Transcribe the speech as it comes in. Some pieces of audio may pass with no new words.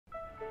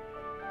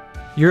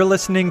You're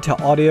listening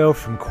to audio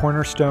from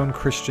Cornerstone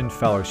Christian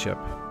Fellowship,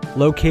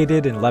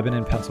 located in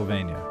Lebanon,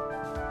 Pennsylvania.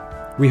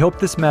 We hope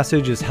this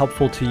message is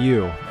helpful to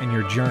you in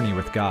your journey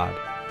with God.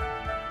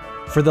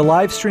 For the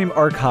live stream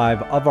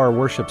archive of our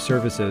worship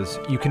services,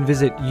 you can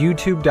visit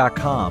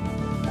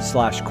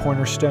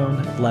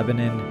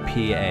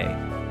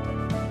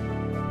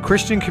youtube.com/cornerstonelebanonpa.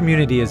 Christian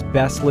community is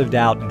best lived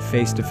out in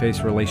face-to-face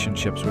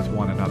relationships with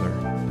one another.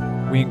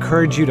 We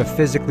encourage you to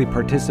physically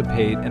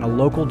participate in a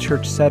local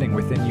church setting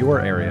within your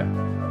area.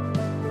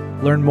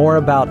 Learn more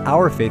about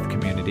our faith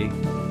community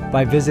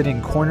by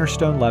visiting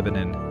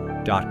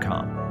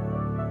cornerstonelebanon.com.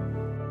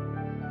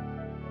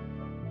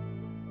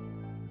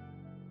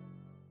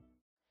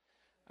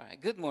 All right,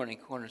 good morning,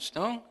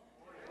 Cornerstone.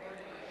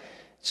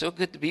 So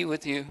good to be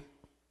with you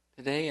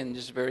today, and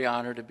just very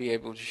honored to be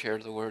able to share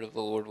the word of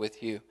the Lord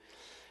with you.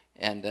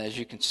 And as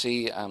you can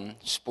see, I'm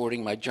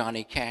sporting my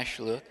Johnny Cash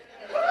look.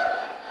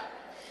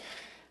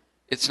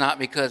 It's not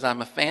because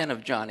I'm a fan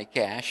of Johnny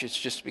Cash, it's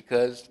just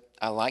because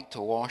I like to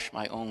wash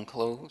my own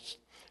clothes.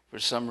 For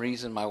some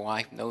reason, my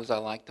wife knows I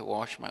like to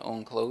wash my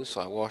own clothes,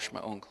 so I wash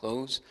my own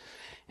clothes.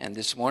 And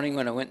this morning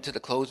when I went to the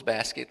clothes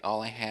basket,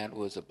 all I had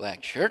was a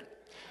black shirt,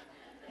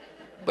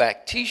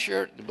 black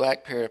t-shirt, and a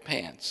black pair of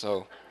pants.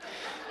 So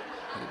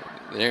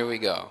there we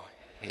go.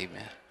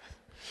 Amen.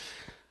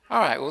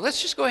 All right, well,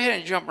 let's just go ahead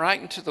and jump right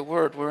into the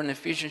word. We're in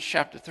Ephesians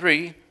chapter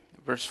 3,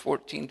 verse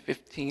 14,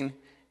 15,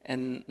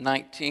 and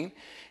 19.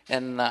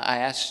 And I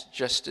asked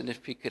Justin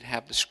if he could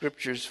have the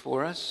scriptures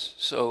for us.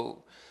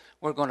 So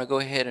we're going to go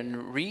ahead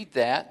and read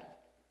that.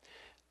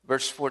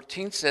 Verse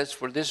 14 says,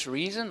 "For this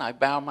reason I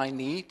bow my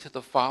knee to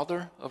the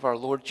Father of our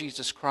Lord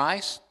Jesus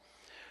Christ,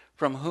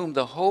 from whom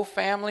the whole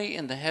family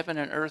in the heaven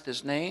and earth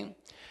is named,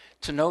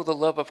 to know the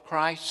love of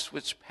Christ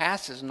which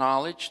passes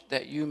knowledge,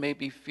 that you may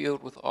be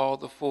filled with all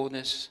the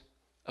fullness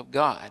of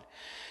God."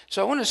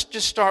 So I want to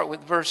just start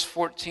with verse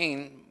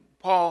 14.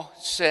 Paul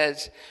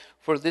says,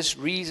 "For this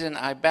reason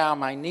I bow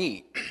my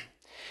knee."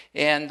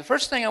 And the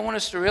first thing I want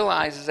us to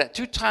realize is that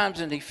 2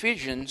 times in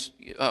Ephesians,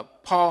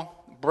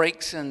 Paul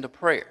breaks into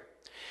prayer.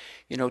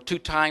 2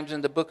 times in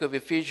the book of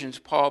Ephesians,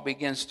 Paul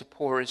begins to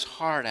pour his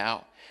heart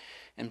out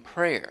in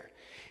prayer.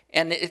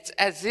 And it's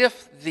as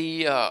if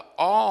the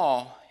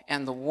awe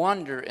and the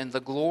wonder and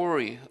the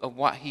glory of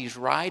what he's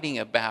writing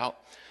about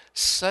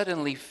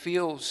suddenly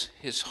fills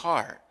his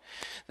heart.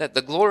 That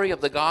the glory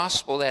of the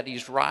gospel that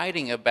he's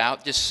writing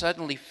about just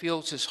suddenly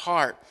fills his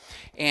heart.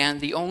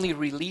 And the only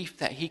relief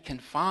that he can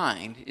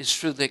find is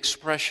through the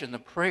expression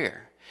of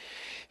prayer.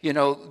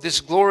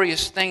 This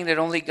glorious thing that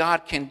only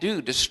God can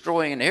do,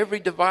 destroying every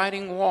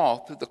dividing wall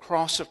through the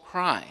cross of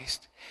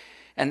Christ,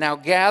 and now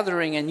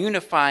gathering and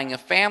unifying a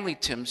family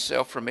to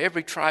himself from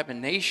every tribe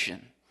and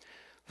nation.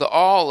 The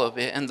all of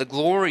it and the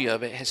glory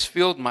of it has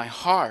filled my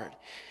heart.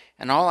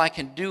 And all I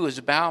can do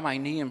is bow my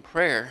knee in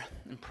prayer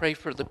and pray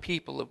for the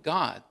people of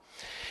God.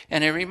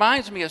 And it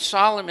reminds me of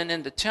Solomon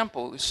in the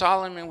temple.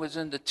 Solomon was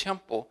in the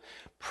temple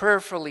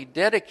prayerfully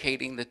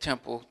dedicating the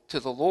temple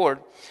to the Lord.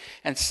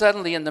 And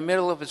suddenly in the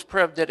middle of his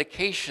prayer of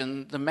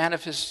dedication, the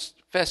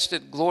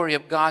manifested glory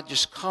of God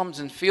just comes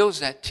and fills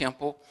that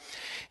temple.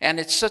 And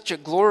it's such a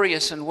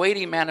glorious and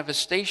weighty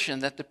manifestation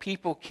that the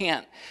people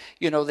can't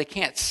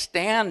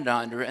stand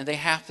under it, and they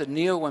have to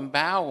kneel and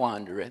bow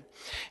under it.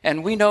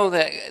 And we know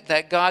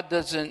that God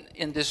doesn't,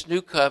 in this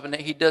new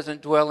covenant, he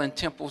doesn't dwell in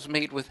temples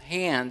made with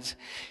hands.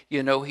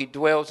 He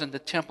dwells in the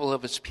temple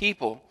of his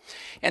people.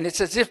 And it's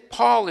as if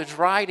Paul is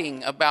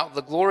writing about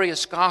the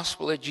glorious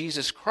gospel of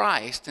Jesus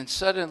Christ, and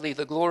suddenly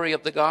the glory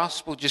of the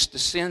gospel just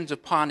descends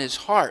upon his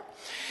heart.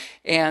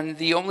 And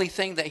the only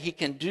thing that he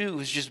can do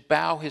is just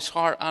bow his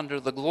heart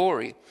under the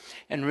glory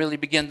and really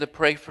begin to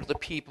pray for the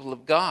people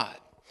of God.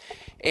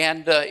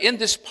 And in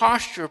this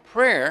posture of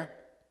prayer,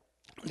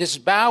 this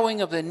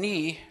bowing of the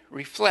knee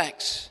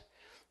reflects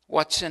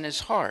what's in his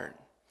heart.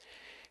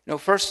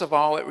 First of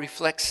all, it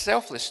reflects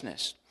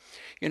selflessness.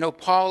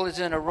 Paul is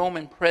in a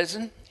Roman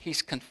prison.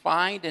 He's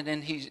confined and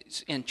then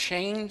he's in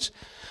chains.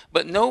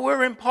 But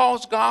nowhere in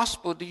Paul's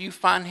gospel do you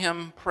find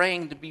him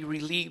praying to be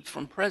relieved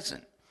from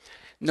prison.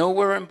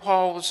 Nowhere in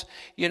Paul's,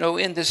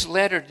 in this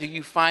letter do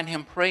you find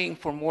him praying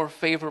for more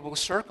favorable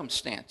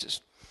circumstances.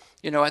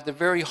 At the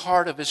very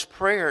heart of his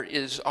prayer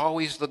is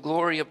always the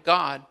glory of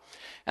God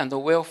and the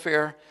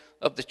welfare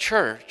of the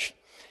church.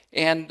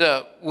 And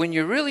when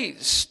you really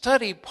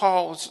study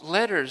Paul's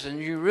letters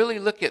and you really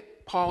look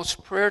at Paul's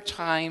prayer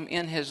time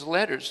in his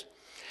letters,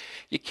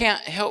 you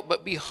can't help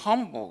but be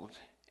humbled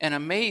and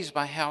amazed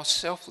by how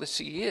selfless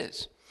he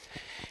is.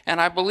 And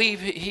I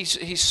believe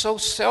he's so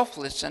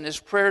selfless, and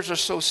his prayers are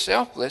so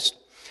selfless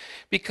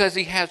because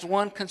he has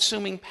one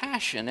consuming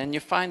passion. And you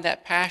find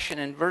that passion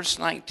in verse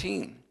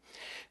 19.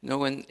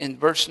 In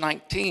verse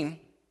 19,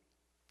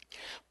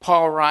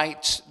 Paul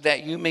writes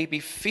that you may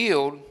be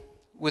filled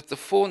with the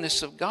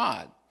fullness of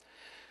God.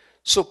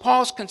 So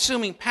Paul's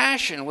consuming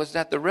passion was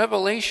that the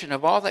revelation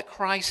of all that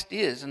Christ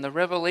is and the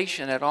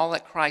revelation that all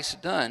that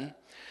Christ done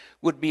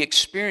would be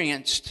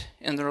experienced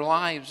in their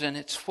lives in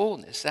its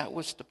fullness. That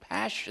was the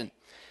passion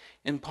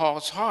in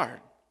Paul's heart.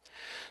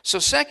 So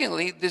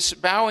secondly, this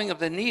bowing of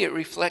the knee, it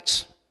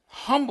reflects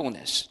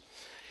humbleness.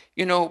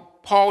 You know,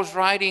 Paul's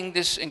writing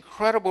this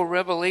incredible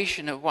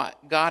revelation of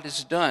what God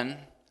has done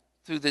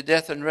through the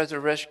death and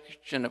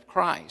resurrection of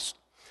Christ.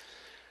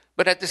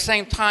 But at the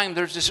same time,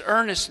 there's this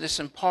earnestness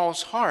in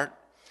Paul's heart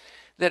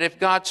that if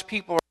God's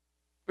people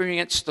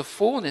experience the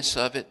fullness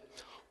of it,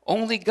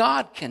 only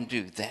God can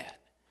do that.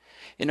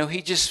 You know,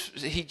 he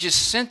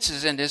just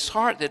senses in his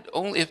heart that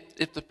only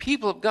if the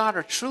people of God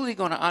are truly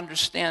going to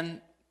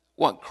understand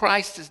what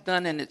Christ has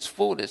done in its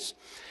fullness,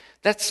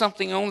 that's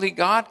something only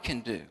God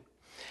can do.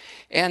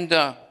 And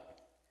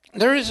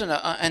there is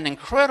an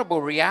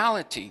incredible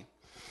reality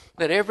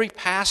that every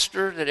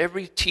pastor, that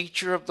every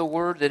teacher of the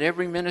Word, that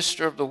every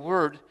minister of the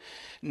Word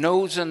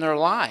knows in their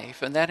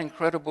life. And that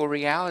incredible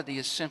reality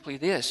is simply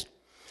this: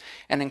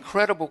 an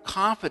incredible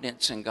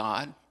confidence in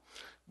God,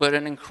 but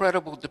an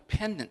incredible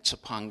dependence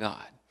upon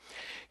God.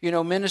 You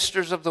know,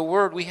 ministers of the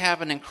Word, we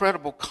have an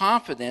incredible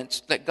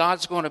confidence that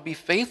God's going to be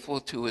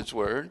faithful to His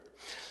Word,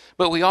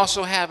 but we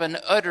also have an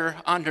utter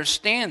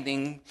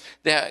understanding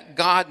that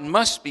God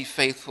must be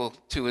faithful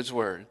to His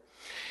Word.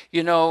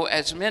 You know,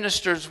 as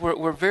ministers,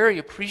 we're very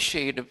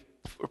appreciative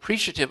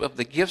of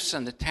the gifts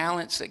and the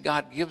talents that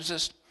God gives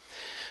us,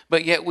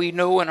 but yet we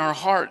know in our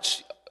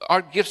hearts,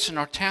 our gifts and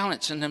our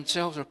talents in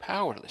themselves are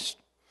powerless.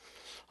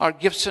 Our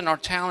gifts and our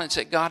talents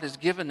that God has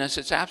given us,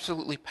 it's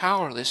absolutely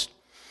powerless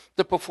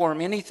to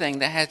perform anything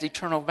that has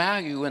eternal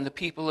value in the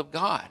people of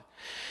God.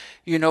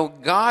 You know,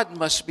 God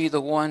must be the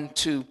one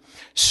to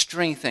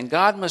strengthen.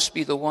 God must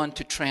be the one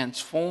to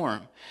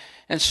transform.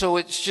 And so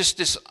it's just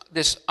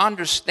this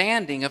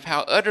understanding of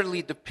how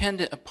utterly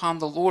dependent upon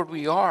the Lord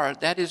we are.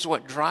 That is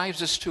what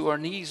drives us to our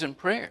knees in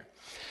prayer.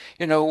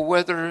 You know,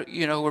 whether,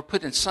 we're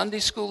putting Sunday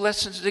school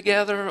lessons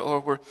together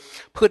or we're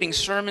putting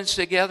sermons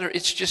together,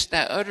 it's just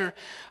that utter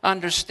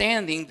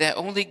understanding that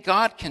only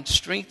God can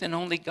strengthen,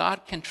 only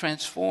God can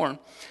transform,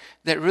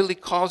 that really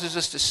causes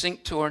us to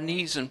sink to our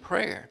knees in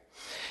prayer.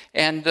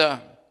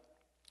 And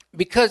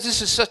because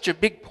this is such a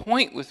big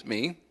point with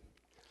me,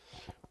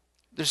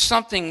 there's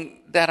something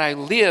that I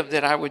live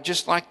that I would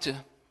just like to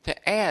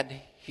add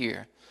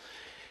here.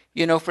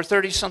 You know, for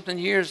 30-something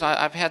years,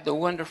 I've had the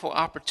wonderful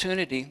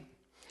opportunity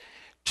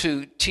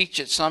to teach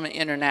at Summit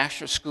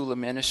International School of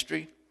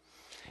Ministry.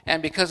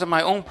 And because of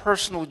my own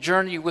personal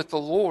journey with the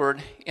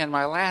Lord in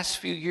my last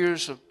few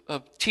years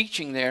of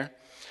teaching there,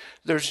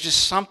 there's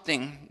just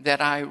something that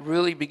I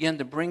really begin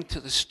to bring to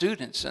the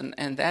students,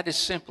 and that is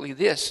simply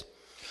this.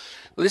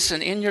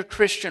 Listen, in your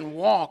Christian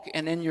walk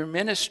and in your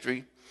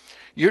ministry,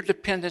 your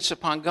dependence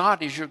upon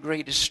God is your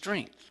greatest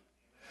strength.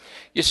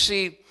 You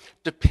see,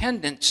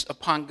 dependence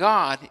upon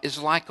God is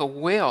like a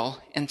well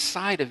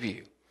inside of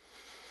you.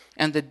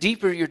 And the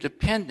deeper your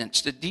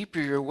dependence, the deeper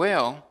your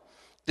well,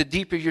 the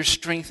deeper your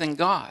strength in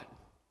God.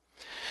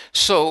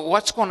 So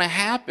what's going to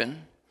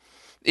happen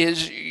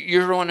is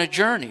you're on a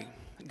journey.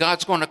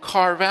 God's going to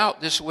carve out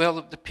this well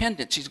of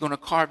dependence. He's going to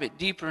carve it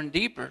deeper and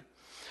deeper.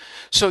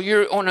 So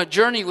you're on a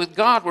journey with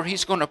God where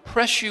He's going to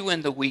press you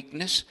in the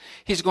weakness.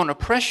 He's going to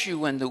press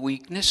you in the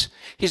weakness.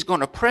 He's going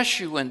to press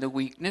you in the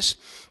weakness,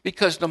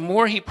 because the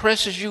more He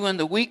presses you in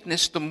the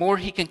weakness, the more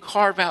He can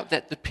carve out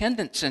that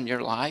dependence in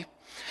your life.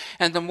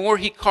 And the more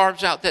He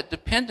carves out that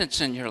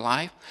dependence in your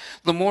life,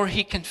 the more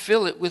He can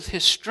fill it with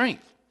His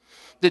strength.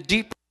 The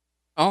deeper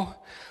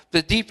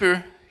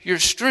your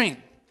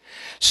strength.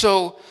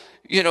 So,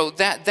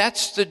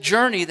 that's the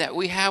journey that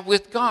we have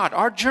with God.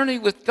 Our journey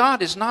with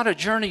God is not a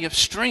journey of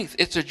strength.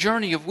 It's a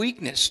journey of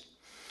weakness.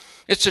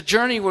 It's a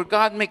journey where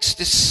God makes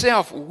the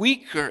self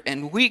weaker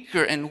and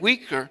weaker and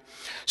weaker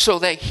so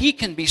that He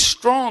can be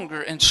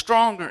stronger and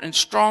stronger and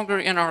stronger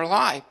in our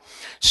life.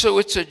 So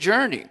it's a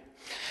journey.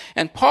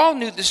 And Paul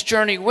knew this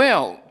journey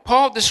well.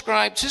 Paul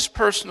describes his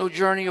personal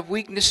journey of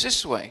weakness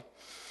this way: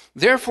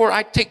 therefore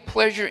I take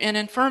pleasure in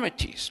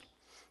infirmities,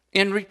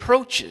 in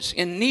reproaches,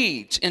 in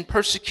needs, in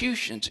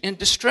persecutions, in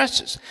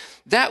distresses.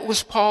 That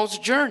was Paul's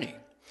journey.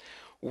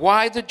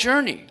 Why the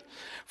journey?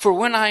 For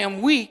when I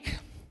am weak,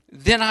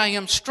 then I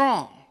am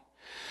strong.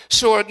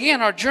 So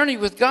again, our journey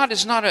with God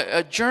is not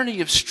a journey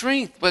of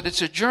strength, but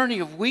it's a journey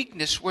of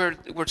weakness where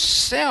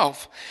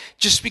self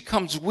just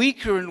becomes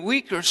weaker and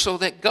weaker so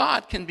that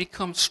God can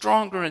become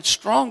stronger and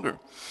stronger.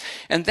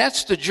 And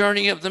that's the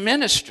journey of the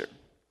minister.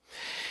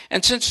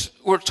 And since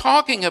we're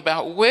talking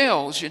about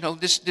wells,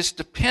 this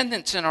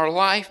dependence in our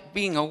life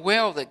being a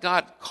well that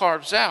God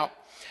carves out,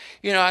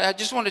 I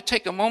just want to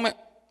take a moment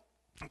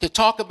to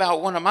talk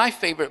about one of my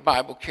favorite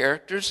Bible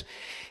characters,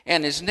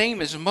 and his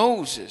name is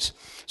Moses.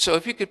 So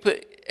if you could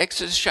put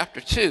Exodus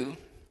chapter 2.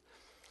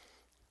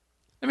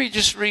 Let me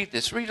just read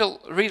this.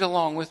 Read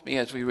along with me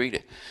as we read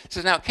it. It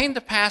says, now it came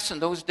to pass in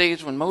those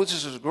days when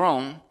Moses was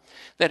grown,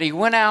 that he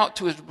went out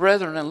to his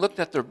brethren and looked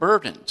at their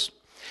burdens.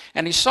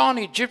 And he saw an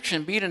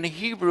Egyptian beating a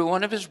Hebrew,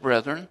 one of his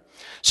brethren.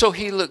 So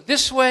he looked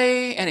this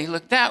way and he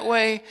looked that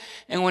way.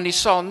 And when he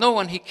saw no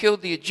one, he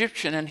killed the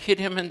Egyptian and hid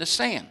him in the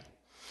sand.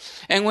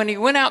 And when he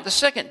went out the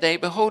second day,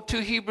 behold, 2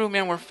 Hebrew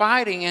men were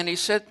fighting. And he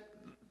said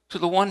to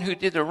the one who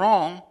did the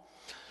wrong,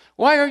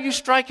 why are you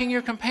striking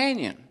your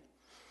companion?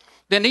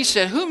 Then he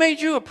said, who made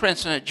you a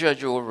prince and a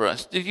judge over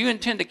us? Did you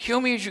intend to kill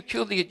me as you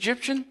killed the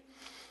Egyptian?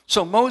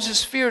 So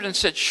Moses feared and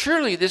said,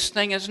 surely this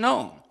thing is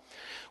known.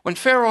 When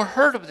Pharaoh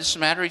heard of this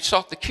matter, he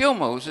sought to kill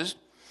Moses.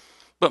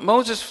 But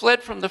Moses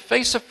fled from the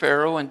face of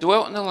Pharaoh and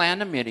dwelt in the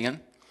land of Midian,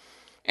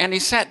 and he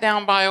sat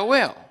down by a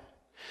well.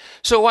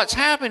 So what's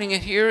happening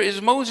here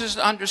is Moses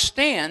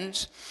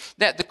understands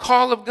that the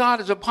call of God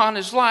is upon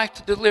his life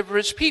to deliver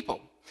his people.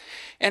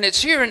 And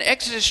it's here in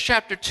Exodus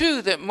chapter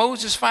 2 that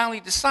Moses finally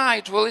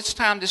decides, well, it's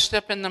time to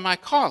step into my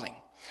calling.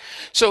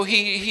 So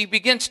he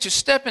begins to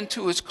step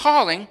into his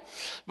calling,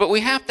 but we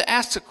have to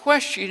ask the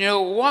question,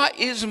 what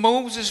is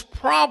Moses'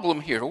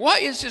 problem here?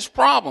 What is his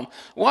problem?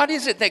 What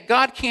is it that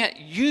God can't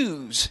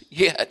use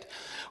yet?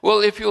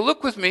 Well, if you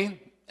look with me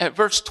at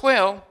verse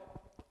 12,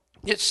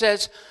 it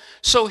says,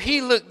 so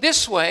he looked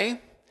this way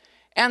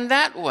and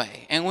that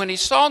way, and when he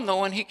saw no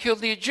one, he killed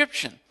the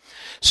Egyptian.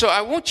 So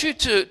I want you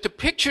to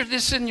picture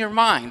this in your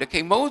mind.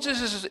 Okay,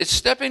 Moses is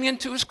stepping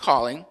into his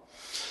calling.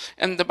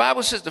 And the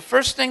Bible says the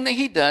first thing that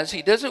he does,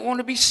 he doesn't want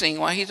to be seen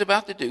what he's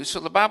about to do. So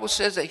the Bible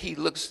says that he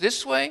looks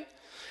this way,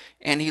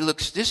 and he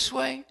looks this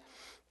way,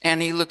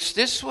 and he looks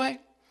this way,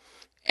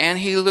 and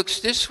he looks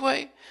this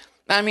way.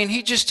 I mean,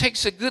 he just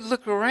takes a good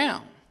look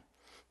around.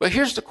 But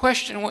here's the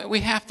question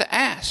we have to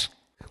ask.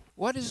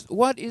 What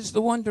is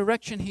the one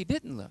direction he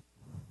didn't look?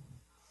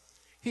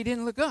 He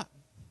didn't look up.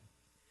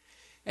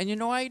 And you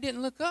know why he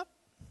didn't look up?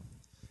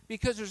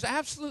 Because there's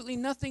absolutely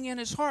nothing in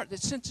his heart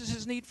that senses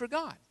his need for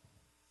God.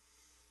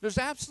 There's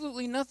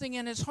absolutely nothing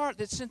in his heart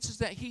that senses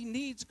that he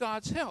needs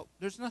God's help.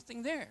 There's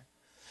nothing there.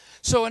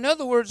 So in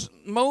other words,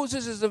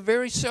 Moses is a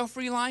very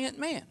self-reliant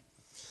man.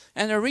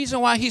 And the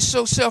reason why he's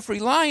so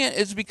self-reliant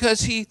is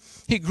because he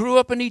grew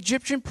up an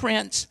Egyptian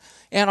prince,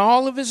 and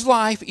all of his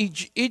life,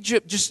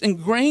 Egypt just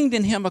ingrained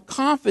in him a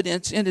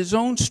confidence in his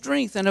own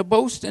strength and a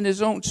boast in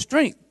his own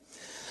strength.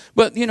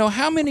 But,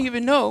 how many of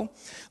you know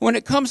when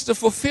it comes to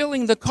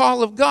fulfilling the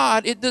call of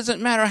God, it doesn't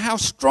matter how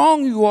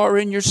strong you are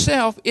in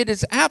yourself, it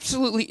is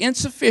absolutely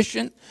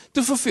insufficient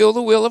to fulfill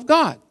the will of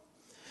God.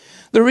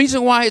 The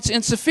reason why it's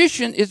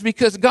insufficient is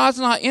because God's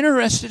not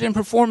interested in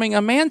performing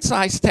a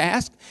man-sized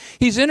task.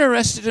 He's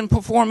interested in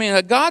performing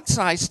a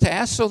God-sized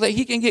task so that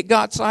he can get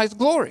God-sized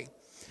glory.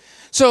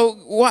 So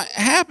what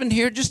happened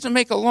here, just to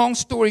make a long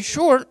story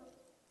short,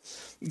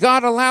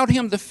 God allowed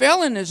him to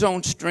fail in his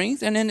own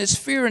strength, and in his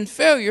fear and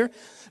failure,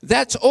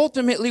 that's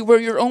ultimately where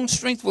your own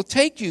strength will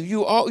take you.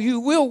 You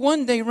will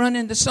one day run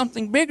into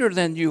something bigger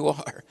than you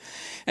are.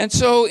 And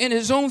so in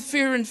his own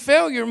fear and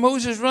failure,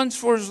 Moses runs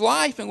for his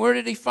life. And where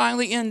did he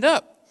finally end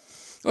up?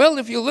 Well,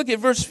 if you look at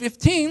verse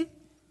 15,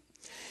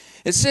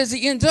 it says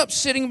he ends up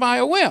sitting by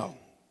a well.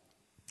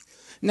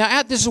 Now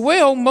at this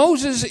well,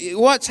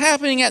 what's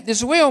happening at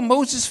this well,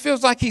 Moses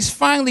feels like he's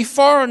finally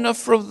far enough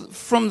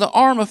from the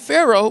arm of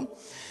Pharaoh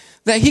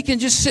that he can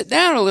just sit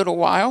down a little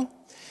while.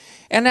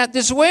 And at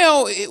this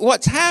well,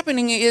 what's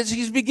happening is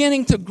he's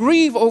beginning to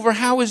grieve over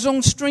how his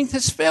own strength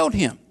has failed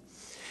him.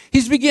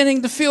 He's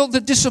beginning to feel the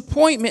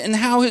disappointment in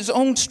how his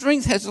own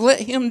strength has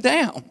let him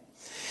down.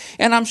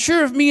 And I'm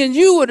sure if me and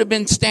you would have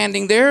been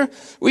standing there,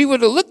 we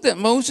would have looked at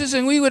Moses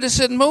and we would have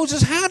said,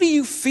 Moses, how do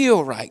you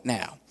feel right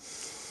now?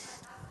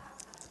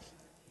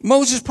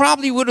 Moses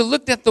probably would have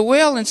looked at the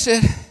well and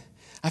said,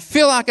 I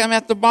feel like I'm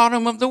at the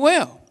bottom of the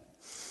well.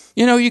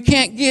 You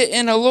can't get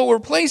in a lower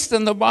place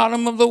than the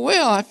bottom of the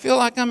well. I feel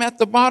like I'm at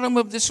the bottom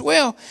of this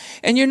well.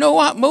 And you know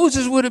what?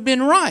 Moses would have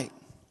been right.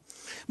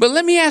 But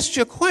let me ask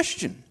you a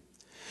question.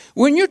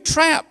 When you're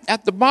trapped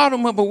at the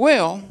bottom of a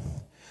well,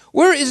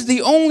 where is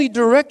the only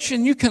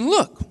direction you can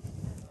look?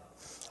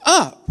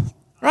 Up,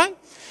 right?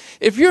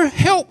 If your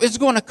help is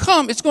going to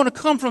come, it's going to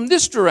come from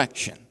this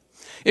direction.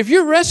 If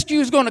your rescue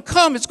is going to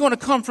come, it's going to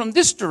come from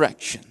this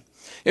direction.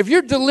 If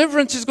your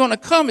deliverance is going to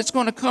come, it's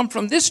going to come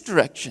from this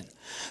direction.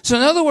 So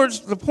in other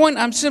words, the point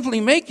I'm simply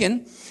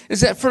making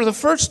is that for the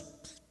first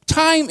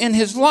time in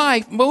his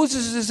life,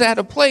 Moses is at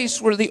a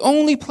place where the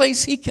only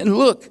place he can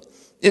look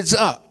is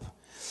up.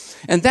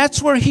 And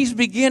that's where he's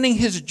beginning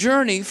his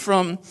journey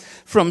from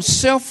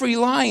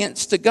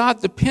self-reliance to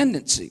God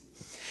dependency.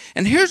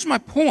 And here's my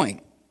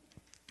point.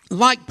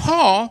 Like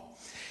Paul,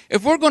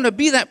 if we're going to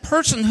be that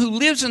person who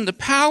lives in the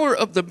power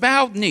of the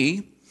bowed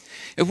knee,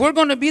 if we're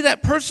going to be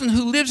that person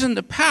who lives in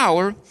the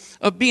power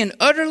of being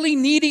utterly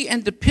needy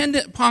and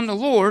dependent upon the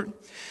Lord,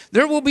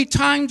 there will be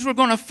times we're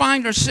going to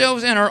find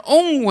ourselves in our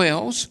own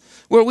wells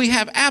where we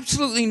have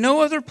absolutely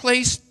no other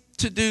place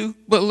to do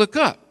but look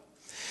up.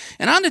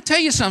 And I'm going to tell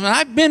you something.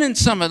 I've been in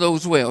some of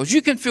those wells.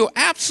 You can feel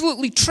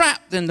absolutely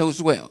trapped in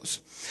those wells.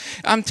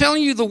 I'm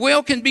telling you, the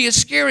well can be a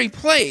scary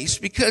place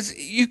because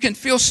you can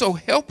feel so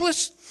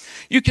helpless.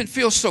 You can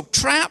feel so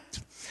trapped.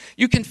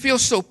 You can feel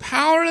so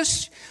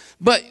powerless.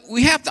 But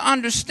we have to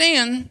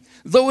understand,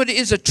 though it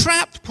is a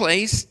trapped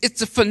place,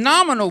 it's a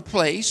phenomenal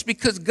place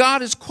because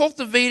God is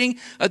cultivating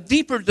a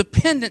deeper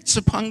dependence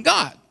upon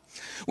God.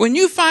 When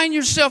you find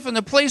yourself in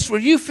a place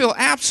where you feel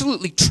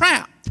absolutely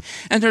trapped,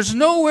 and there's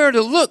nowhere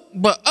to look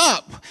but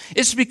up,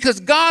 it's because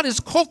God is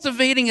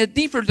cultivating a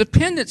deeper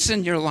dependence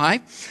in your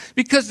life,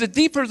 because the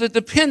deeper the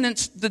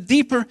dependence, the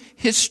deeper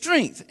his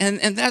strength. And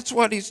that's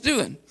what he's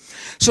doing.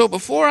 So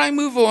before I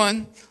move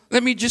on,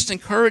 let me just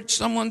encourage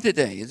someone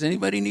today. Does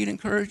anybody need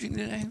encouraging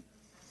today?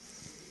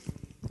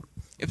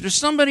 If there's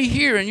somebody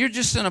here and you're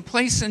just in a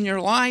place in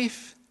your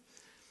life,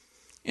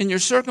 in your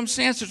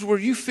circumstances where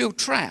you feel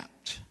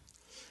trapped,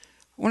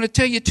 I want to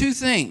tell you two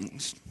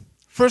things.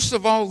 First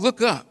of all,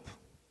 look up,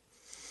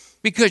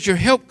 because your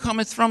help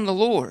cometh from the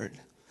Lord.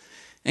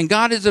 And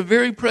God is a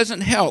very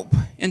present help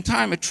in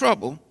time of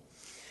trouble.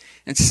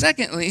 And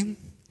secondly,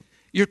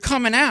 you're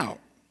coming out.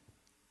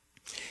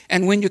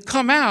 And when you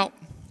come out,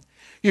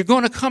 you're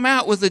going to come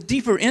out with a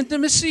deeper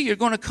intimacy. You're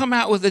going to come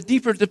out with a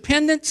deeper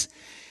dependence.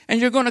 And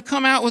you're going to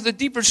come out with a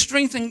deeper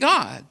strength in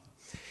God.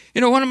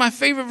 You know, one of my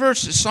favorite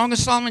verses, Song of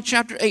Solomon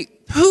chapter 8.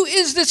 Who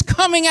is this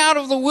coming out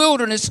of the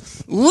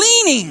wilderness,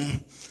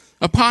 leaning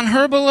upon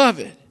her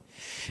beloved?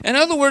 In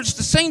other words,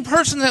 the same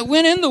person that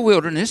went in the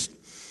wilderness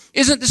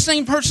isn't the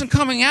same person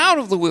coming out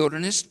of the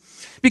wilderness,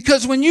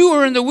 because when you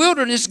were in the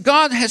wilderness,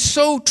 God has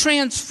so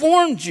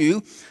transformed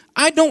you,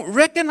 I don't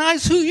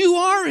recognize who you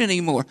are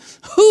anymore.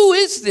 Who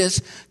is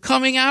this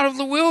coming out of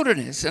the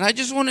wilderness? And I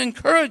just want to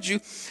encourage you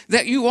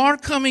that you are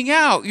coming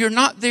out. You're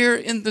not there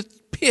in the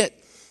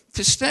pit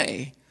to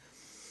stay.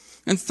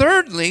 And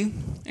thirdly,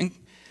 and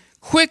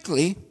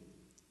quickly,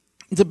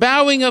 the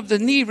bowing of the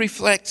knee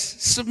reflects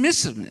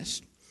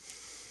submissiveness.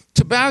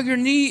 To bow your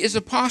knee is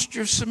a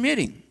posture of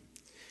submitting.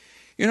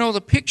 You know,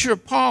 the picture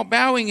of Paul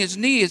bowing his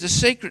knee is a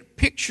sacred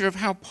picture of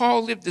how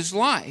Paul lived his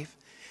life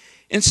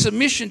in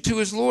submission to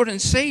his Lord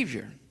and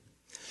Savior.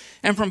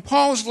 And from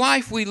Paul's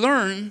life we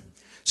learn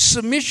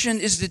submission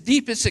is the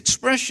deepest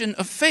expression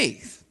of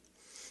faith.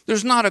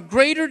 There's not a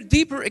greater,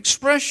 deeper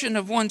expression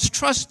of one's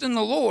trust in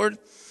the Lord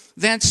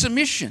than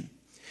submission.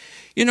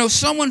 You know,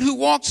 someone who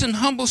walks in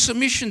humble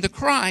submission to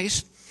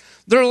Christ,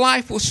 their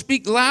life will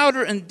speak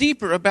louder and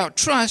deeper about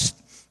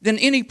trust than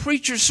any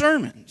preacher's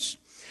sermons.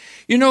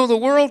 You know, the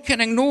world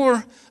can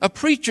ignore a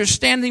preacher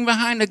standing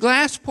behind a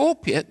glass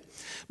pulpit,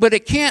 but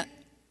it can't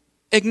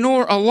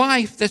ignore a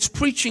life that's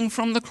preaching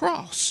from the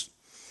cross.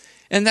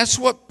 And that's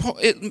what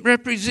it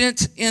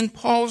represents in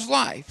Paul's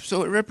life.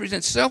 So it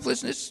represents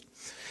selflessness,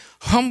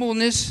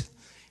 humbleness,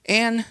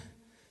 and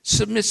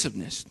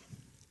submissiveness.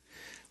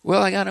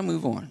 Well, I got to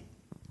move on.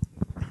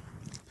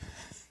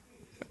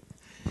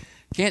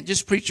 Can't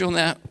just preach on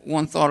that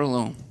one thought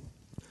alone,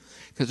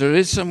 because there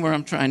is somewhere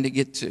I'm trying to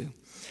get to.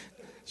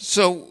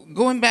 So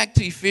going back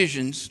to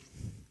Ephesians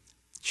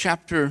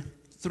chapter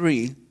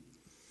 3,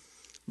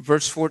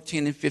 verse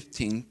 14 and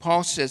 15,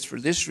 Paul says, for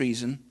this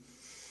reason,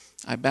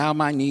 I bow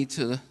my knee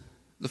to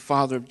the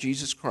Father of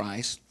Jesus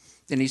Christ.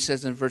 Then he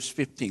says in verse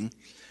 15,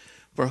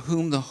 for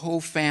whom the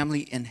whole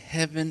family in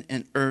heaven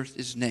and earth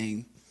is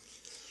named.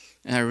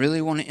 And I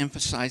really want to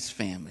emphasize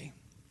family.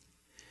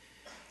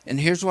 And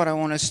here's what I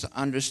want us to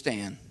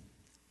understand.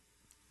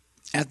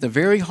 At the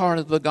very heart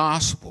of the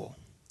gospel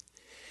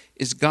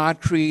is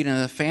God creating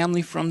a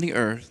family from the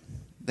earth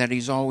that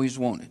he's always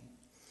wanted.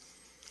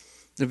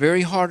 The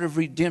very heart of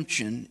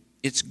redemption,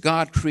 it's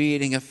God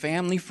creating a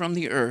family from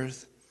the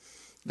earth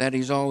that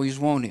he's always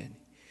wanted.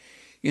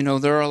 You know,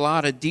 there are a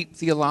lot of deep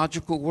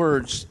theological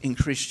words in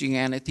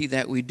Christianity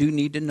that we do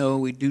need to know,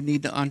 we do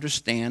need to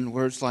understand.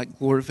 Words like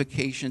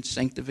glorification,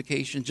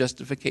 sanctification,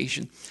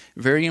 justification,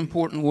 very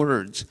important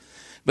words.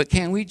 But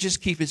can we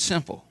just keep it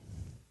simple?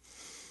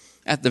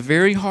 At the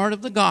very heart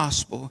of the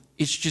gospel,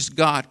 it's just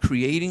God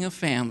creating a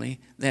family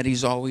that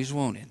he's always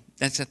wanted.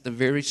 That's at the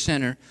very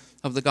center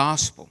of the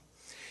gospel.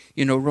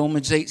 You know,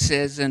 Romans 8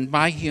 says, and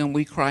by him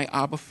we cry,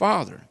 Abba,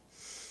 Father.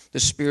 The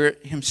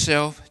Spirit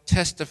himself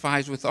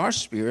testifies with our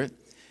spirit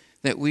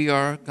that we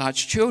are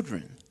God's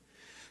children.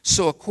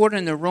 So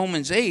according to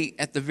Romans 8,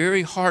 at the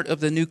very heart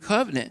of the new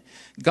covenant,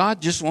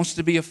 God just wants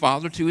to be a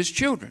father to his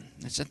children.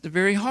 That's at the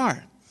very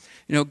heart.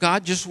 You know,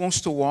 God just wants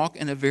to walk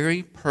in a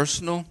very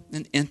personal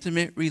and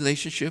intimate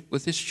relationship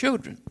with his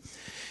children.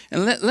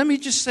 And let me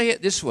just say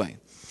it this way.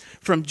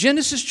 From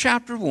Genesis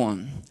chapter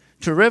 1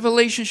 to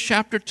Revelation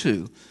chapter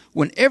 2,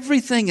 when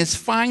everything is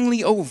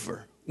finally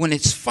over, when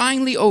it's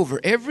finally over,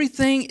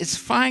 everything is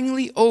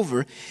finally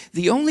over,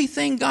 the only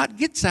thing God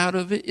gets out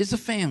of it is a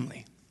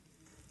family.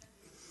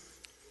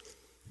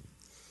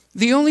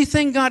 The only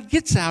thing God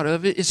gets out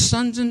of it is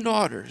sons and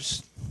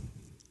daughters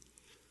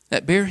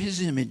that bear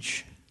his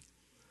image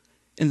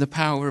in the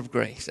power of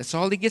grace. That's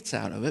all he gets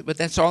out of it, but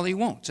that's all he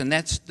wants. And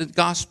that's the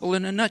gospel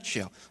in a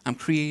nutshell. I'm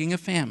creating a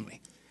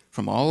family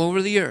from all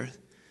over the earth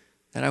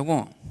that I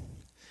want.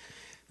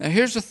 Now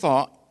here's a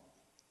thought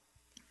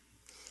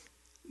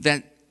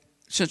that,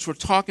 since we're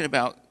talking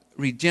about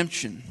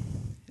redemption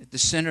at the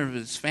center of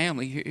his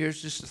family,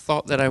 here's just a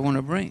thought that I want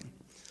to bring.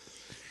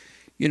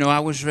 You know, I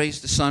was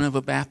raised the son of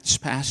a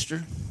Baptist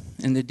pastor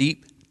in the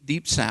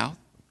deep South,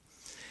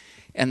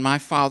 and my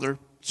father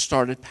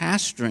started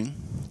pastoring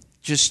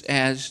just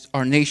as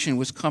our nation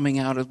was coming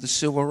out of the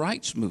civil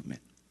rights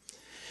movement.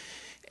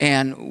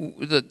 And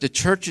the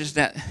churches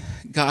that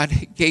God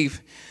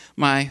gave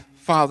my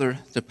father,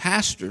 the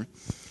pastor,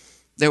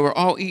 they were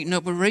all eaten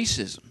up with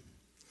racism.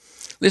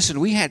 Listen,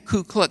 we had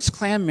Ku Klux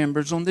Klan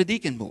members on the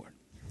deacon board.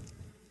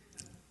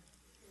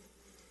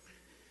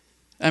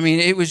 I mean,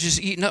 it was just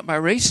eaten up by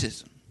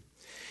racism.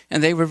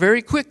 And they were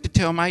very quick to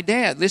tell my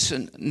dad,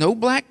 listen, no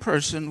black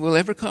person will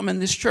ever come in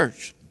this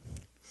church.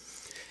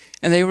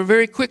 And they were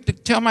very quick to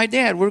tell my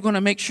dad, we're going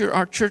to make sure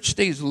our church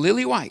stays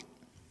lily white.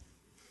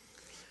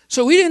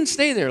 So we didn't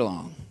stay there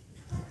long.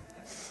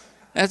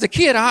 As a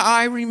kid,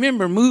 I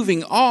remember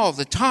moving all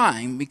the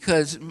time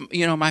because,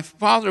 my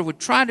father would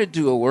try to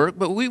do a work,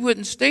 but we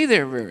wouldn't stay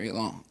there very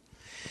long.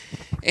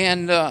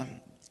 And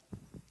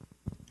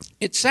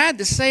it's sad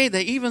to say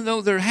that even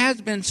though there has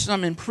been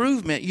some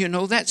improvement,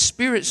 that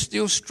spirit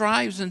still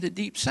strives in the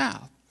Deep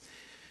South.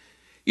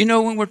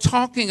 When we're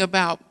talking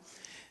about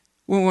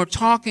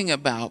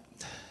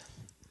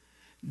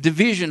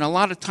division, a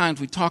lot of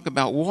times we talk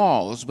about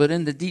walls, but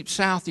in the Deep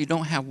South you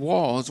don't have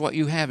walls. What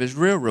you have is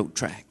railroad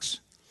tracks.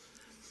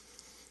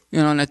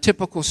 In a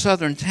typical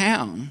southern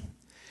town,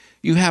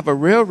 you have a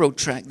railroad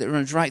track that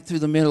runs right through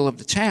the middle of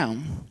the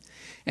town,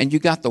 and you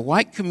got the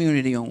white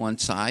community on one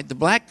side, the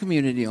black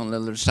community on the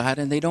other side,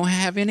 and they don't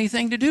have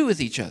anything to do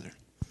with each other.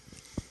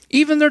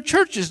 Even their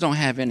churches don't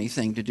have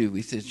anything to do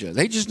with each other.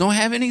 They just don't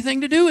have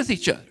anything to do with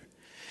each other.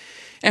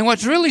 And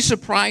what's really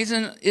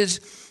surprising is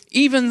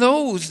even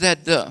those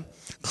that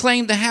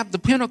claim to have the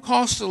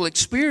Pentecostal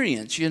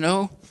experience,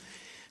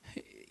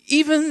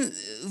 even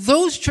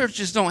those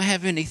churches don't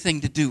have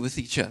anything to do with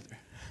each other.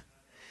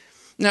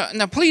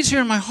 Now, please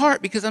hear my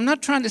heart, because I'm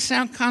not trying to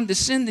sound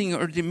condescending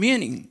or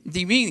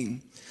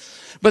demeaning.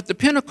 But the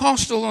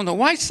Pentecostal on the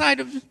white side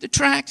of the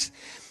tracks,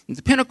 and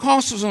the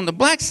Pentecostals on the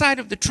black side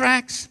of the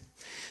tracks,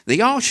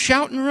 they all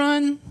shout and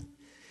run.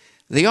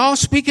 They all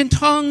speak in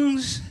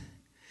tongues.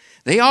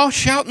 They all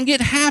shout and get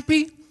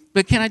happy.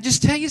 But can I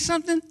just tell you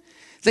something?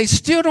 They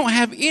still don't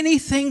have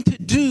anything to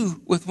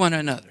do with one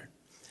another.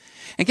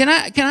 And can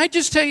I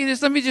just tell you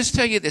this? Let me just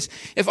tell you this.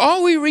 If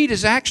all we read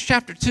is Acts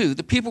chapter 2,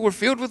 the people were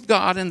filled with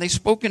God and they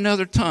spoke in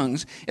other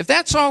tongues, if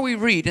that's all we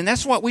read and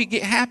that's what we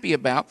get happy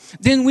about,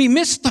 then we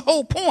miss the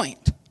whole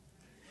point.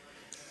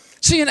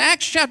 See, in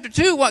Acts chapter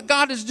 2, what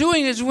God is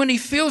doing is when he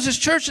fills his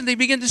church and they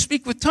begin to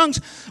speak with tongues,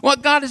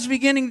 what God is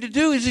beginning to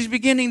do is he's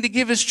beginning to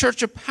give his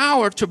church a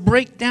power to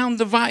break down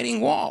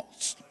dividing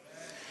walls.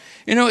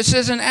 It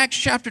says in Acts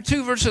chapter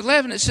 2, verse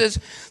 11, it says,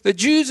 the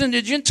Jews and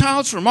the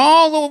Gentiles from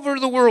all over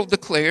the world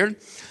declared,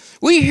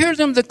 we hear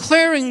them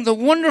declaring the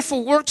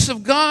wonderful works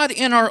of God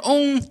in our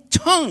own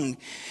tongue.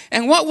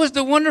 And what was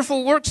the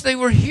wonderful works they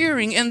were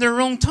hearing in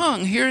their own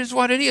tongue? Here's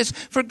what it is.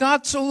 For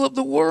God so loved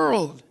the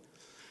world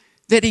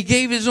that he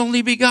gave his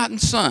only begotten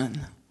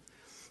Son,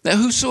 that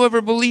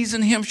whosoever believes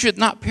in him should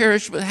not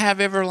perish but have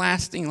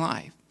everlasting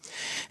life.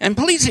 And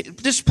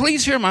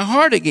please hear my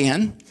heart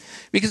again,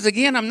 because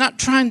again, I'm not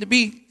trying to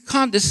be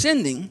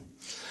condescending,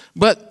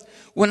 but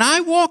when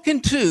I walk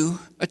into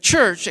a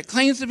church that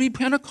claims to be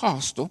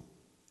Pentecostal,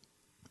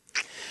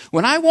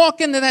 when I walk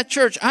into that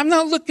church, I'm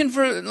not looking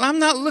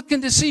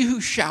to see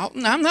who's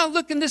shouting. I'm not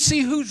looking to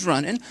see who's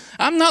running.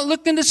 I'm not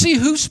looking to see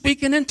who's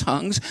speaking in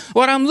tongues.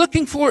 What I'm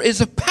looking for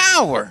is a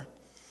power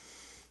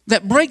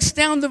that breaks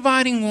down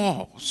dividing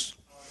walls,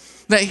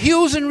 that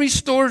heals and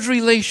restores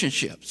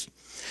relationships,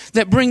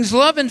 that brings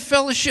love and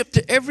fellowship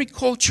to every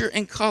culture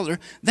and color.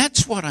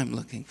 That's what I'm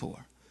looking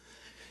for.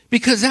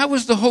 Because that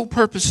was the whole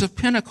purpose of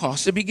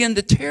Pentecost, to begin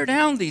to tear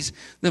down these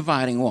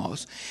dividing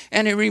walls.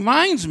 And it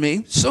reminds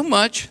me so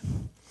much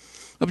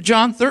of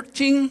John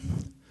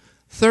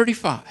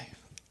 13:35.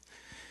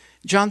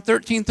 John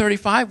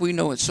 13:35, we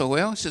know it so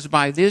well. It says,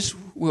 by this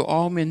will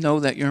all men know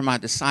that you're my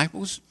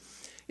disciples,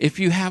 if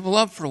you have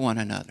love for one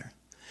another.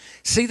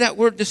 See that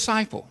word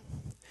disciple?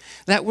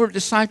 That word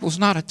disciple is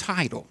not a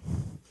title.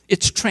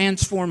 It's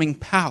transforming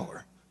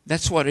power.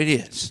 That's what it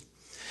is.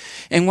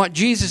 And what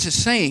Jesus is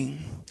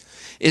saying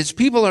is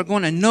people are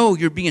going to know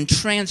you're being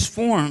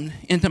transformed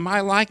into my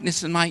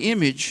likeness and my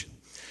image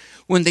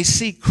when they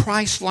see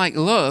Christ-like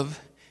love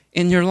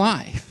in your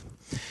life.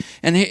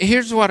 And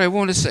here's what I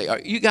want to say. Are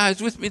you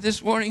guys with me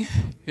this morning?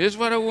 Here's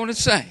what I want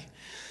to say.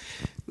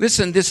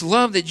 Listen, this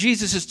love that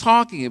Jesus is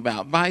talking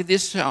about, by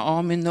this shall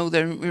all men know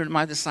that you're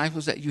my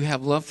disciples, that you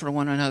have love for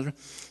one another.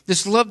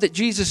 This love that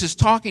Jesus is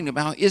talking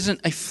about isn't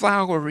a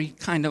flowery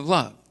kind of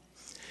love.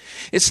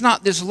 It's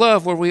not this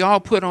love where we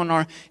all put on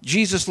our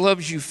Jesus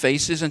loves you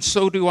faces and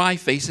so do I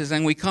faces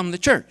and we come to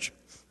church.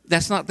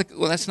 That's not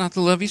the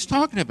love he's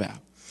talking about.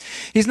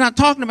 He's not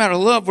talking about a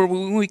love where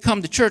when we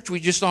come to church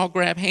we just all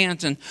grab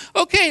hands and,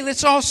 okay,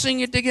 let's all sing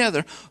it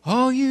together.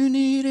 All you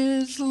need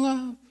is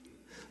love.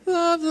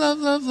 Love, love,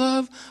 love,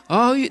 love.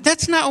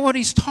 That's not what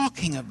he's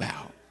talking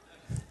about.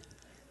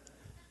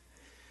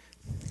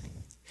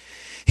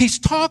 He's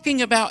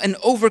talking about an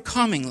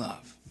overcoming love.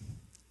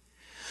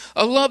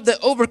 A love that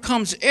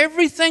overcomes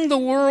everything the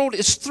world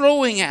is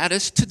throwing at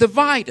us to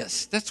divide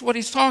us. That's what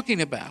he's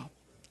talking about.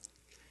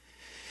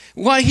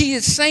 What he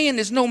is saying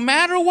is no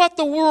matter what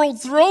the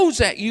world throws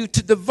at you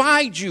to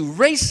divide you,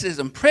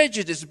 racism,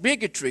 prejudice,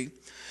 bigotry,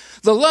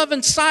 The love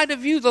inside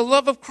of you, the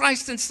love of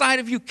Christ inside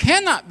of you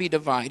cannot be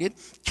divided,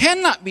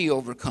 cannot be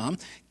overcome,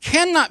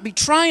 cannot be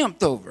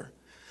triumphed over.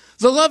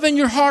 The love in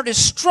your heart is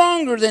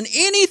stronger than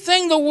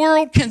anything the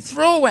world can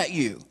throw at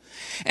you.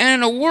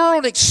 And in a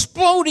world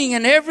exploding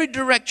in every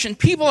direction,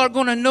 people are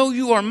going to know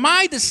you are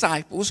my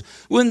disciples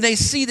when they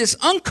see this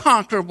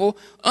unconquerable,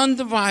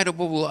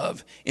 undividable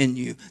love in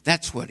you.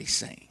 That's what he's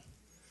saying.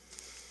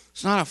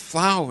 It's not a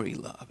flowery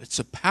love. It's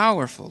a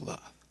powerful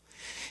love.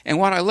 And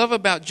what I love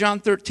about John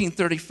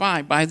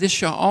 13:35, by this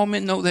shall all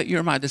men know that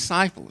you're my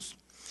disciples.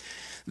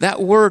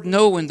 That word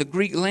know in the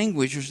Greek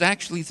language, there's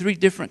actually 3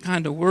 different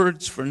kind of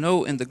words for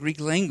know in the Greek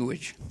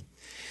language.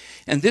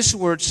 And this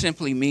word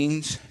simply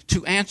means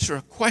to answer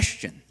a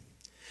question.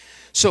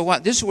 So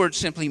what this word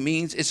simply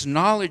means is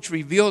knowledge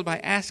revealed by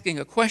asking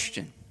a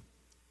question.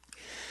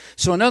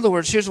 So in other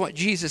words, here's what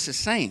Jesus is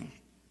saying.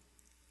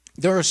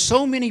 There's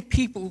so many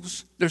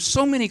questions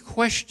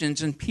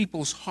in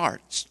people's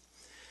hearts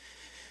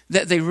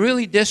that they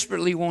really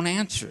desperately want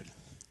answered.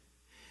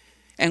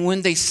 And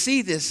when they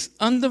see this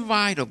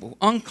undividable,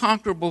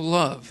 unconquerable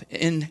love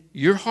in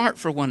your heart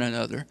for one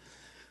another,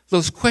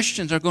 those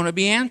questions are going to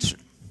be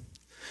answered.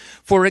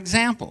 For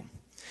example,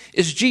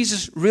 is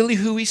Jesus really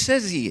who he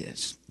says he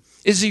is?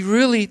 Is he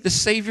really the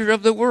Savior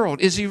of the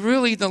world? Is he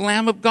really the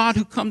Lamb of God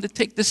who come to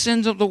take the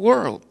sins of the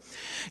world?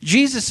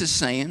 Jesus is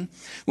saying,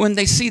 when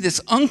they see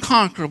this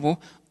unconquerable,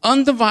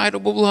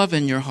 undividable love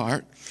in your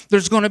heart,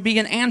 there's going to be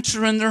an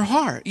answer in their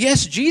heart.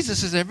 Yes,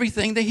 Jesus is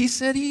everything that he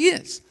said he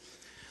is.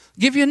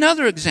 Give you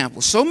another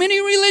example. So many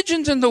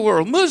religions in the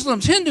world,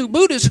 Muslims, Hindu,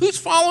 Buddhists, who's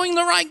following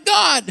the right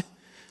God?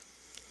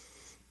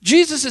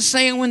 Jesus is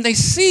saying when they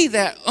see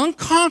that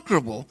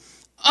unconquerable,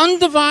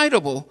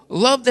 undividable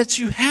love that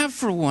you have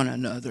for one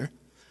another,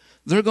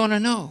 they're going to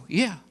know,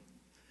 yeah,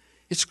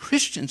 it's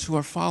Christians who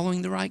are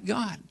following the right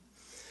God.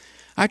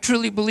 I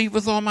truly believe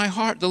with all my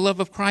heart the love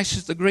of Christ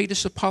is the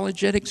greatest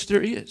apologetics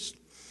there is.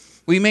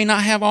 We may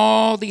not have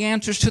all the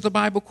answers to the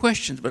Bible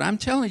questions, but I'm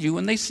telling you,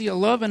 when they see a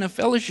love and a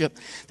fellowship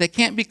that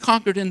can't be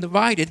conquered and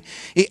divided,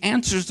 it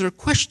answers their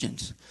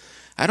questions.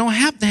 I don't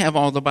have to have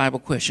all the Bible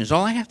questions.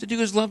 All I have to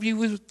do is love you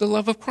with the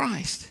love of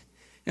Christ,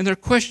 and their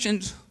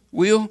questions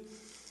will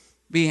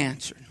be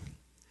answered.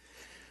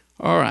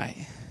 All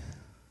right.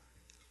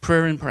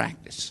 Prayer and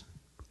practice.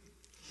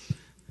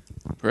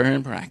 Prayer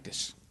and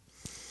practice.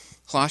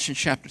 Colossians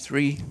chapter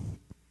 3,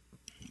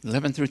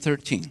 11 through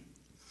 13. It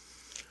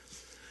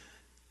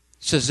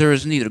says, there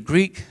is neither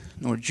Greek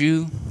nor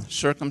Jew,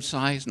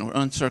 circumcised nor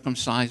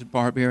uncircumcised,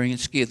 barbarian,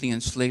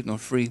 Scythian, slave nor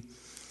free,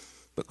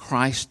 but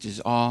Christ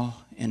is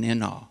all and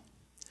in all.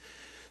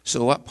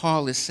 So what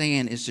Paul is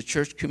saying is the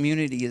church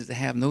community is to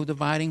have no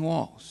dividing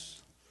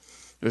walls.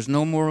 There's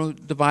no more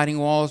dividing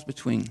walls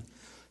between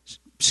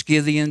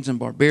Scythians and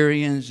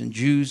barbarians and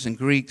Jews and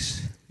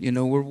Greeks. You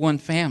know, we're one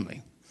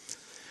family.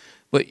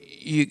 But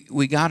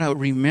we got to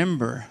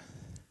remember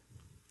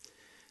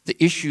the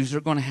issues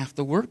they're going to have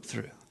to work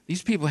through.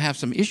 These people have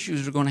some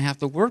issues they're going to have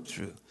to work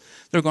through.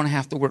 They're going to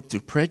have to work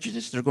through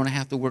prejudice. They're going to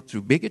have to work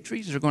through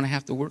bigotries. They're going to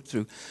have to work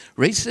through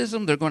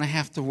racism. They're going to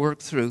have to work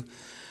through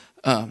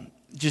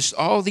just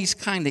all these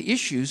kind of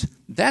issues.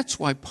 That's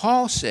why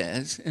Paul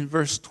says in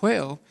verse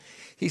 12,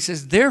 he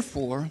says,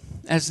 therefore,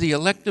 as the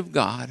elect of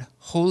God,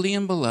 holy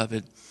and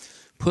beloved,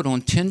 put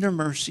on tender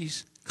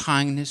mercies,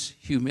 kindness,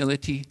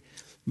 humility,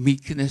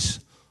 meekness,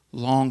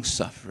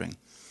 long-suffering,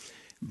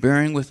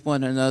 bearing with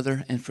one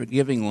another and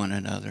forgiving one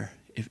another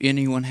if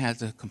anyone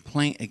has a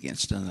complaint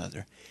against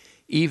another.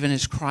 Even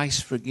as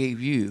Christ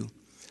forgave you,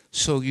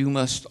 so you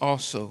must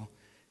also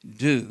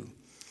do.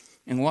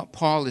 And what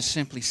Paul is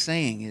simply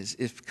saying is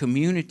if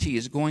community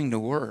is going to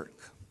work,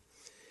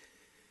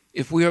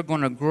 if we are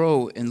going to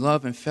grow in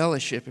love and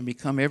fellowship and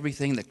become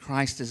everything that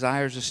Christ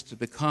desires us to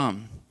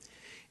become,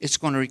 it's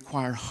going to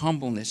require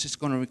humbleness. It's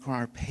going to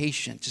require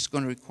patience. It's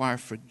going to require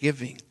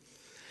forgiving.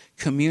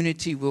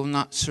 Community will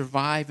not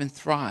survive and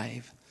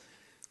thrive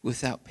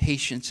without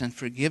patience and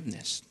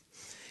forgiveness.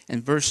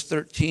 In verse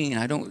 13,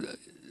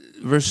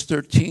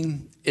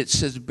 it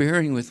says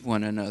bearing with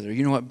one another.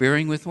 You know what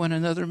bearing with one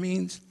another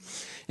means?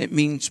 It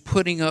means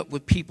putting up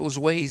with people's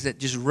ways that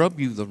just rub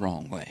you the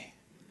wrong way.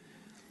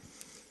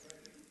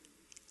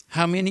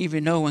 How many of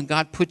you know when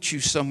God puts you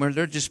somewhere,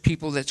 they're just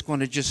people that's going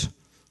to just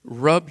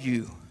rub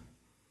you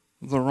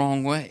the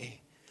wrong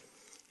way?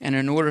 And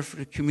in order for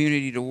the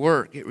community to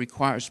work, it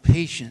requires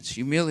patience,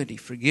 humility,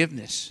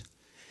 forgiveness,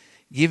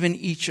 giving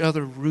each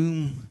other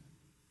room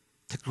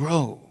to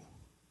grow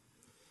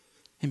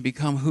and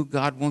become who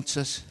God wants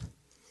us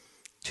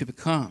to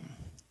become.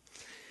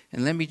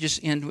 And let me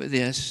just end with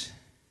this.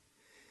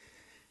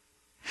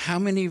 How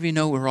many of you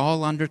know we're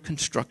all under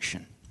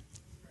construction?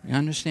 You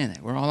understand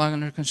that? We're all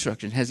under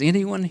construction. Has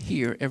anyone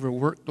here ever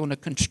worked on a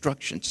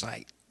construction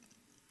site?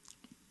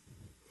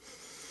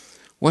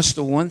 What's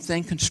the one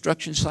thing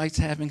construction sites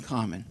have in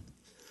common?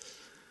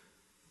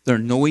 They're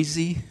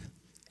noisy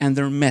and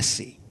they're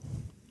messy.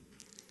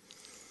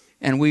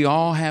 And we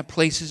all have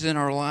places in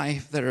our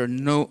life that are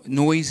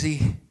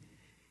noisy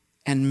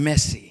and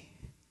messy.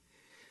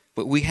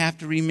 But we have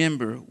to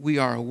remember we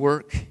are a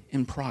work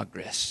in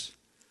progress.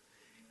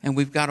 And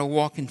we've got to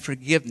walk in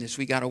forgiveness.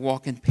 We've got to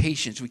walk in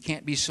patience. We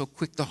can't be so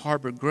quick to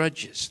harbor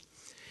grudges.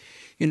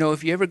 You know,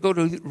 if you ever go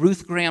to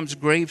Ruth Graham's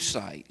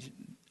gravesite,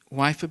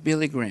 wife of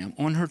Billy Graham,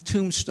 on her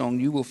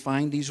tombstone you will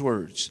find these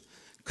words: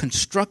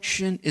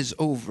 construction is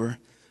over.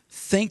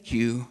 Thank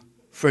you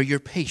for your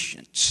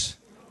patience.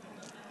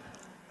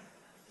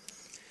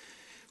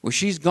 Well,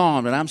 she's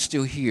gone, but I'm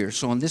still here.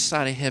 So on this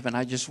side of heaven,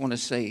 I just want to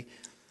say,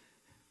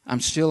 I'm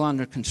still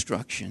under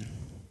construction.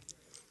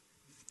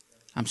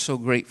 I'm so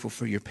grateful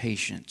for your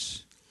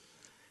patience.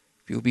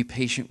 If you'll be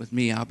patient with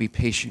me, I'll be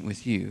patient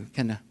with you.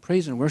 Can the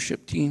praise and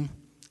worship team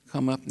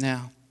come up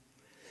now?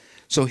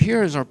 So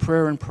here is our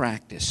prayer and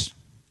practice.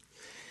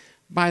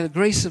 By the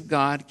grace of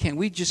God, can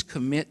we just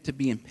commit to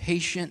being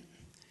patient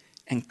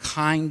and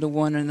kind to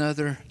one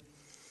another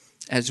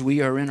as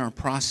we are in our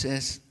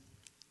process?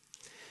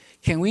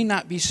 Can we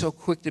not be so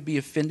quick to be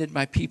offended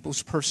by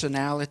people's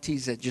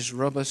personalities that just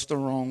rub us the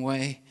wrong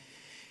way?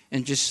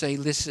 And just say,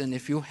 listen,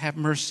 if you'll have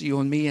mercy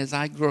on me as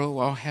I grow,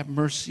 I'll have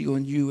mercy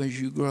on you as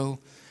you grow.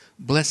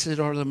 Blessed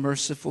are the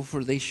merciful,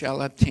 for they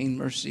shall obtain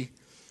mercy.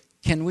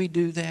 Can we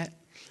do that?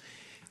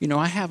 You know,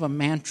 I have a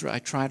mantra I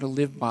try to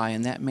live by,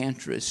 and that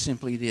mantra is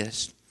simply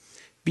this: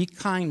 be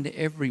kind to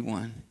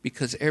everyone,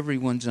 because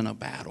everyone's in a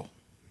battle.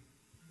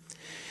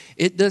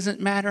 It doesn't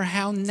matter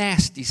how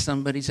nasty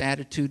somebody's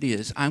attitude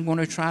is. I'm going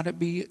to try to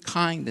be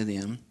kind to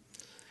them,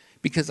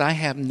 because I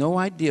have no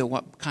idea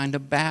what kind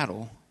of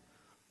battle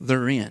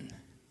they're in.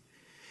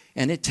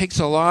 And it takes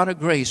a lot of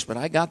grace, but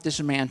I got this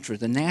mantra: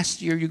 the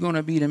nastier you're going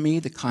to be to me,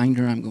 the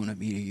kinder I'm going to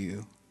be to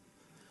you.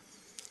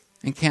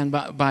 And can,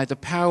 by the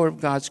power of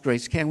God's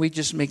grace, can we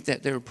just make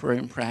that their prayer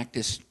and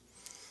practice,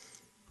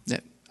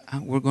 that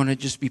we're going to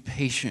just be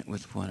patient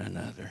with one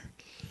another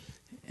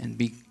and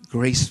be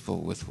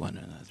graceful with one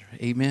another.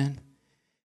 Amen.